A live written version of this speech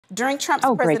During Trump's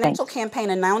presidential campaign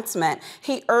announcement,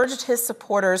 he urged his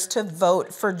supporters to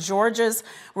vote for Georgia's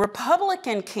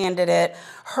Republican candidate,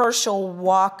 Herschel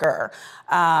Walker.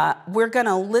 We're going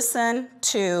to listen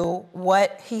to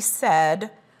what he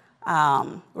said.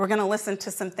 We're going to listen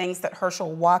to some things that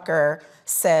Herschel Walker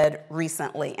said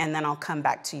recently, and then I'll come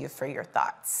back to you for your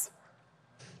thoughts.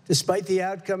 Despite the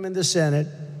outcome in the Senate,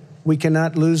 we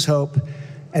cannot lose hope,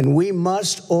 and we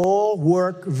must all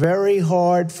work very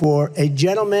hard for a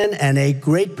gentleman and a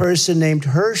great person named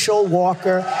Herschel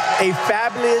Walker, a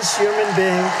fabulous human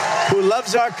being who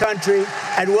loves our country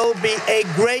and will be a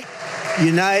great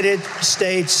United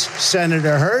States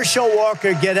Senator. Herschel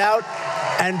Walker, get out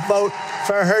and vote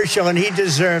for Herschel, and he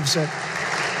deserves it.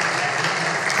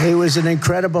 He was an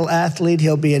incredible athlete.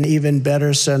 He'll be an even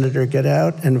better senator. Get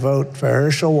out and vote for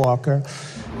Herschel Walker.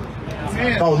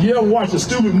 Oh, you ever watch a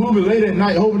stupid movie late at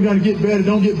night, hoping it's gonna get better,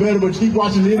 don't get better, but you keep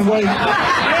watching it anyway?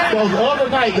 Because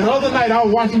the other night I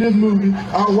was watching this movie.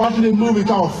 I was watching this movie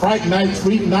called Fright Night,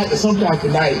 Sleep Night, or some type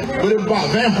of night, but it was about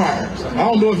vampires. I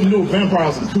don't know if you know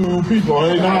vampires are cool people, are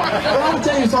they not? But I'm gonna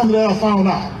tell you something that I found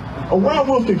out. A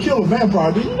werewolf can kill a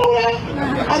vampire. Did you know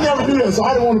that? I never knew that, so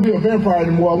I didn't want to be a vampire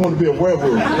anymore. I want to be a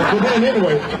werewolf. But then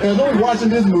anyway, as I'm watching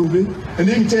this movie, and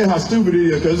you can tell how stupid it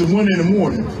is because it's 1 in the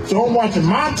morning. So I'm watching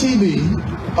my TV.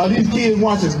 These kids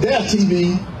watching their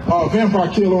TV, vampire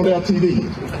kill on their TV.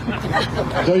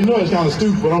 So you know it's kind of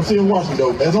stupid, but I'm still watching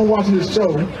though. As I'm watching this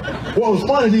show, what was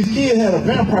funny, these kids had a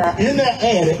vampire in their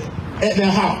attic at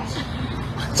their house.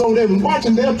 So they was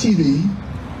watching their TV.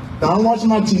 Now I'm watching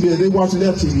my TV, they watching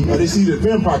their TV, and they see the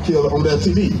vampire killer on their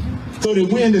TV. So they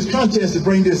win this contest to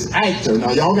bring this actor.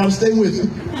 Now y'all gotta stay with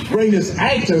me. Bring this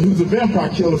actor who's a vampire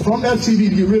killer from their TV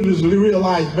to get rid of this real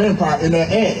life vampire in their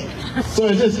attic. So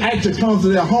as this actor comes to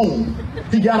their home,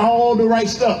 he got all the right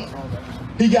stuff.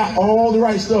 He got all the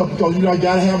right stuff because you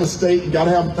gotta have a stake, you gotta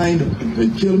have a thing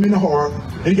to kill him in the heart.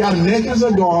 And he got a necklace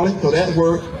of garlic, so that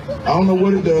worked. I don't know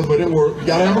what it does, but it worked. You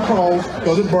gotta have a cross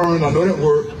because it burned, I know that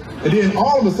worked. And then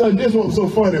all of a sudden, this is what was so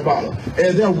funny about it.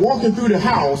 As they're walking through the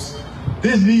house,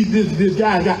 this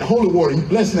guy got the holy water. He's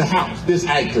blessing the house, this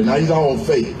actor. Now he's all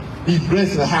fake. He's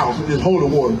blessing the house with this holy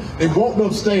water. They walked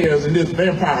upstairs and this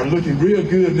vampire looking real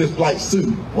good in this black suit.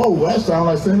 Whoa, that sounds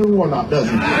like Senator Warnock,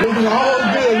 doesn't it? Looking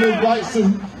all good in this black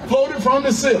suit. Floated from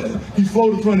the ceiling. He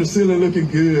floated from the ceiling looking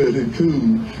good and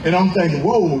cool. And I'm thinking,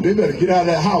 whoa, they better get out of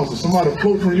that house. If somebody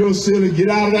float from your ceiling, get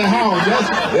out of that house.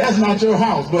 That's not your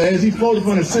house. But as he floated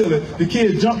from the ceiling, the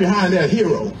kids jumped behind that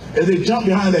hero. As they jumped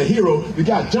behind that hero, the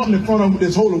guy jumped in front of him with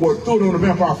this holy water, threw it on the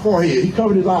vampire's forehead. He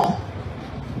covered his eye.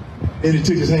 And he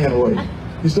took his hand away.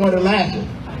 He started laughing.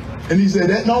 And he said,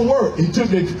 that don't work. He took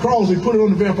the cross and put it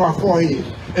on the vampire's forehead.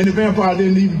 And the vampire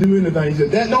didn't even do anything. He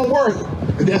said, that don't work.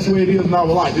 And that's the way it is in our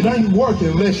life. It doesn't work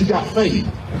unless you got faith.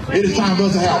 It is time for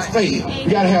us to have faith. We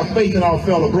got to have faith in our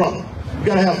fellow brother. We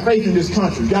got to have faith in this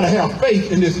country. We got to have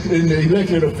faith in the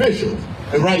elected officials.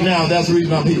 And right now, that's the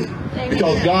reason I'm here.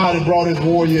 Because God has brought his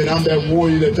warrior, and I'm that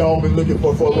warrior that y'all been looking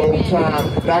for a long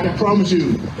time. And I can promise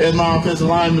you, as my offensive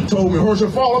lineman told me,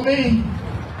 Herschel, follow me.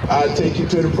 I'll take you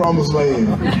to the promised land.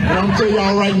 And I'm going to tell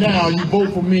y'all right now, you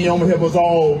vote for me, I'm going to help us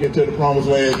all get to the promised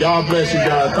land. God bless you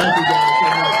guys. Thank you guys so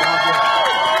much.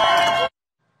 God bless.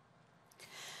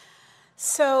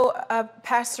 So,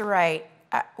 Pastor Wright,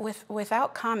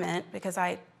 without comment, because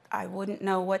I wouldn't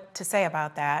know what to say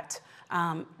about that,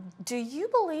 do you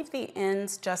believe the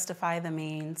ends justify the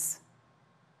means?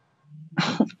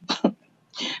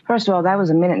 First of all, that was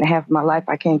a minute and a half of my life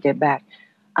I can't get back.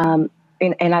 And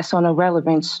I saw no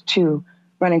relevance to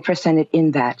running for Senate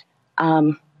in that.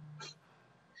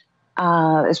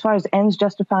 As far as ends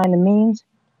justifying the means,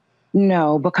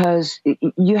 no, because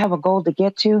you have a goal to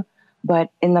get to, but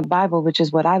in the Bible, which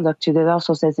is what I look to, it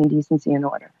also says indecency and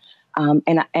order.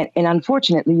 And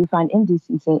unfortunately, you find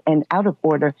indecency and out of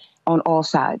order on all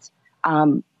sides.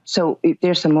 So if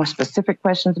there's some more specific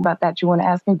questions about that you want to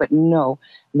ask me, but no,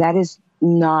 that is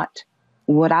not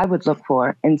what I would look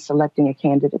for in selecting a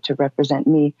candidate to represent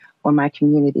me or my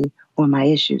community or my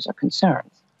issues or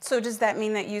concerns. So does that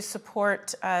mean that you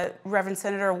support Reverend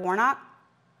Senator Warnock?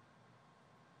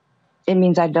 It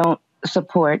means I don't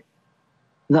support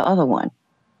the other one.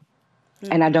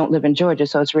 And I don't live in Georgia,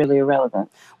 so it's really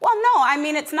irrelevant. Well, no, I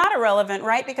mean, it's not irrelevant,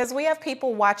 right? Because we have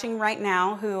people watching right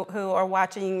now who are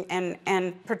watching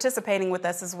and participating with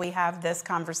us as we have this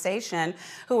conversation,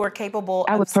 who are capable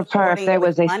I would prefer if there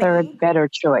was a third better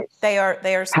choice. They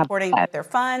are supporting with their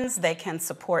funds. They can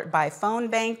support by phone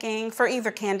banking for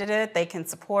either candidate. They can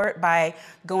support by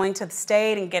going to the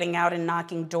state and getting out and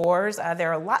knocking doors.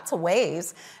 There are lots of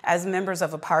ways as members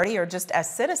of a party or just as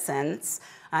citizens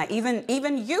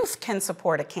Even youth can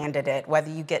support a candidate,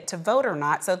 whether you get to vote or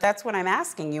not. So that's what I'm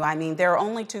asking you. I mean, there are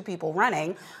only two people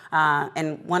running,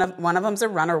 and one of them's a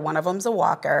runner, one of them's a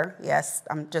walker. Yes,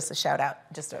 I'm just a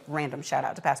random shout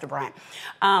out to Pastor Bryant.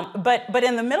 But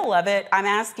in the middle of it, I'm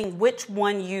asking which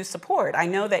one you support. I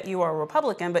know that you are a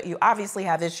Republican, but you obviously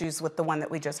have issues with the one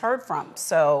that we just heard from.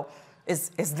 So is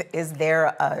there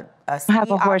a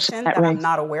option that I'm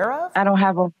not aware of? I don't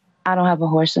have a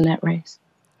horse in that race.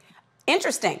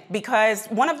 Interesting, because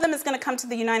one of them is going to come to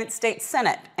the United States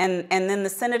Senate, and then the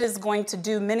Senate is going to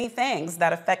do many things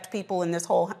that affect people in this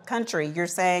whole country. You're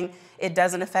saying it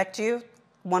doesn't affect you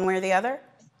one way or the other?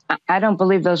 I don't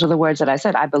believe those are the words that I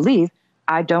said. I believe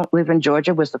I don't live in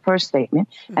Georgia was the first statement,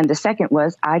 and the second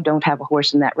was I don't have a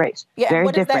horse in that race. Yeah, very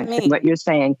what does different that mean? than what you're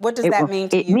saying. What does that mean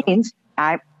to you? It means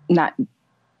I'm not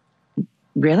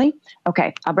really?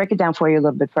 Okay, I'll break it down for you a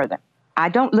little bit further. I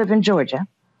don't live in Georgia.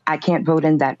 I can't vote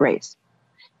in that race.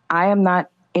 I am not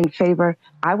in favor.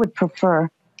 I would prefer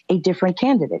a different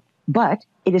candidate, but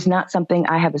it is not something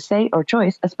I have a say or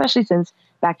choice, especially since,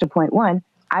 back to point one,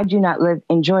 I do not live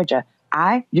in Georgia.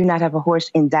 I do not have a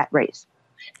horse in that race.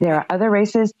 There are other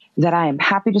races that I am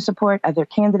happy to support, other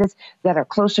candidates that are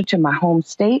closer to my home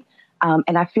state.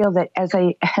 And I feel that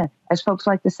as folks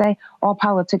like to say, all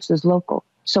politics is local.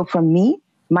 So for me,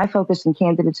 my focus in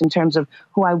candidates in terms of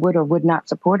who I would or would not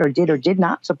support or did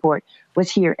not support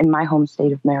was here in my home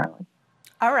state of Maryland.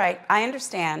 All right, I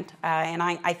understand, and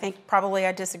I think probably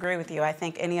I disagree with you. I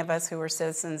think any of us who are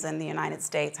citizens in the United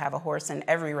States have a horse in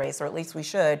every race, or at least we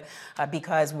should,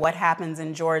 because what happens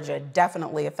in Georgia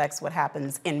definitely affects what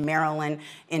happens in Maryland,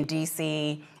 in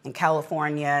D.C., in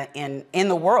California, in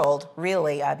the world,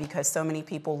 really, because so many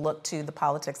people look to the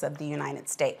politics of the United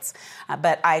States.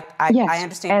 But I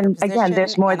understand your position. And again,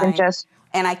 there's more than just...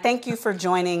 And I thank you for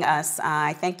joining us.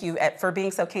 I thank you for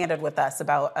being so candid with us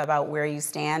about where you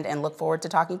stand, and look forward to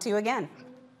talking to you again.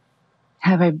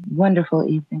 Have a wonderful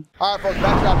evening. All right, folks,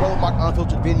 back to our Roland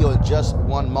Unfiltered video in just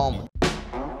one moment.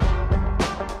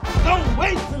 Don't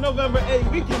wait till November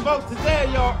 8th. We can vote today,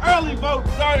 y'all. Early vote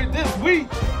started this week.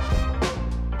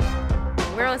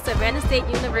 We're on Savannah State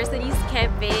University's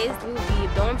campus. We will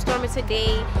be dorm storming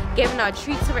today, giving out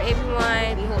treats for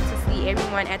everyone. We hope to see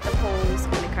everyone at the polls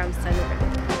when it comes to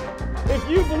November. If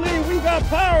you believe we got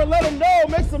power, let them know.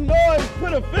 Make some noise.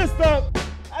 Put a fist up.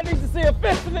 I need to see a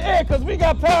fist in the air because we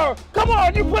got power. Come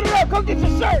on, you put it up. Come get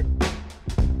your shirt.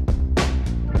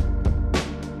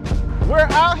 We're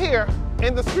out here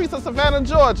in the streets of Savannah,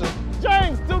 Georgia.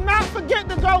 James, do not forget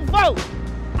to go vote.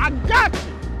 I got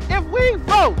you. If we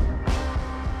vote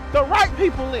the right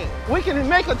people in, we can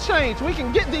make a change. We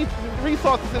can get these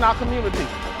resources in our community.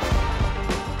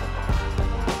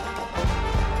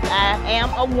 I am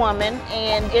a woman,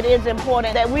 and it is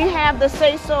important that we have the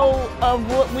say-so of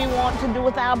what we want to do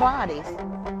with our bodies.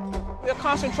 We're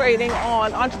concentrating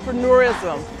on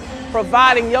entrepreneurism,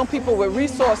 providing young people with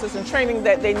resources and training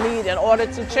that they need in order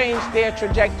to change their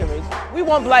trajectories. We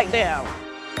want Black down.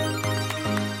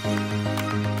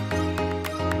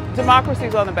 Democracy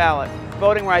is on the ballot.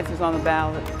 Voting rights is on the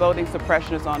ballot. Voting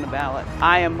suppression is on the ballot.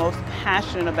 I am most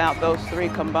passionate about those three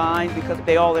combined because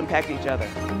they all impact each other.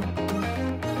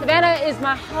 Savannah is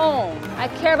my home. I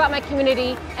care about my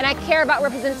community, and I care about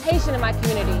representation in my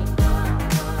community.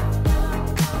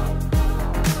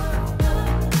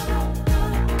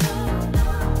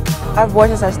 Our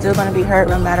voices are still going to be heard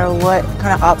no matter what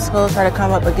kind of obstacles try to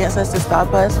come up against us to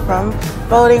stop us from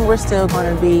voting. We're still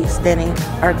going to be standing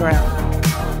our ground.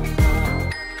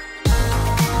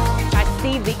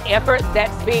 See the effort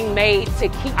that's being made to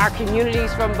keep our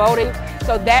communities from voting.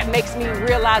 So that makes me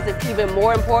realize it's even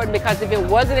more important, because if it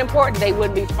wasn't important, they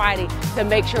wouldn't be fighting to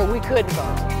make sure we could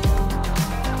vote.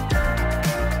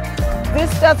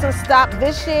 This doesn't stop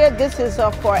this year. This is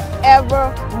a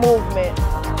forever movement.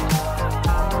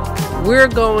 We're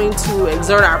going to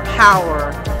exert our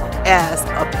power as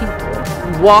a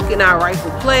people, walk in our rightful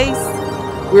place.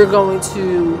 We're going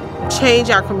to change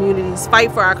our communities,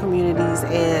 fight for our communities,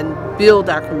 and build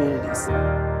our communities.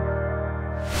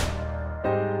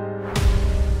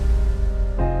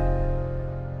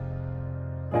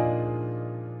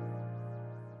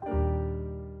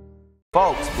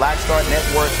 Folks, Black Star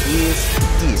Network is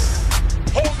here.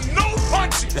 Hold no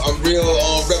punches. I'm real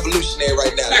revolutionary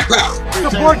right now. Black power.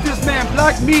 Support this man,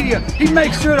 Black media. He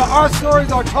makes sure that our stories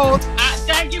are told.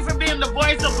 Thank you for being the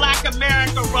voice of Black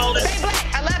America, Roland. Stay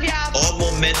black. I love y'all.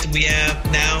 All momentum we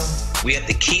have now, we have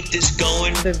to keep this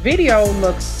going. The video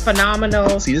looks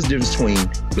phenomenal. See, this difference between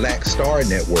Black Star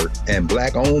Network and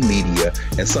Black-owned media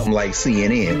and something like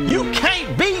CNN. You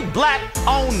can't be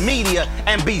Black-owned media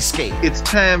and be scared. It's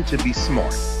time to be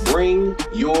smart. bring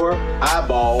your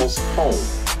eyeballs home.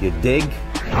 You dig?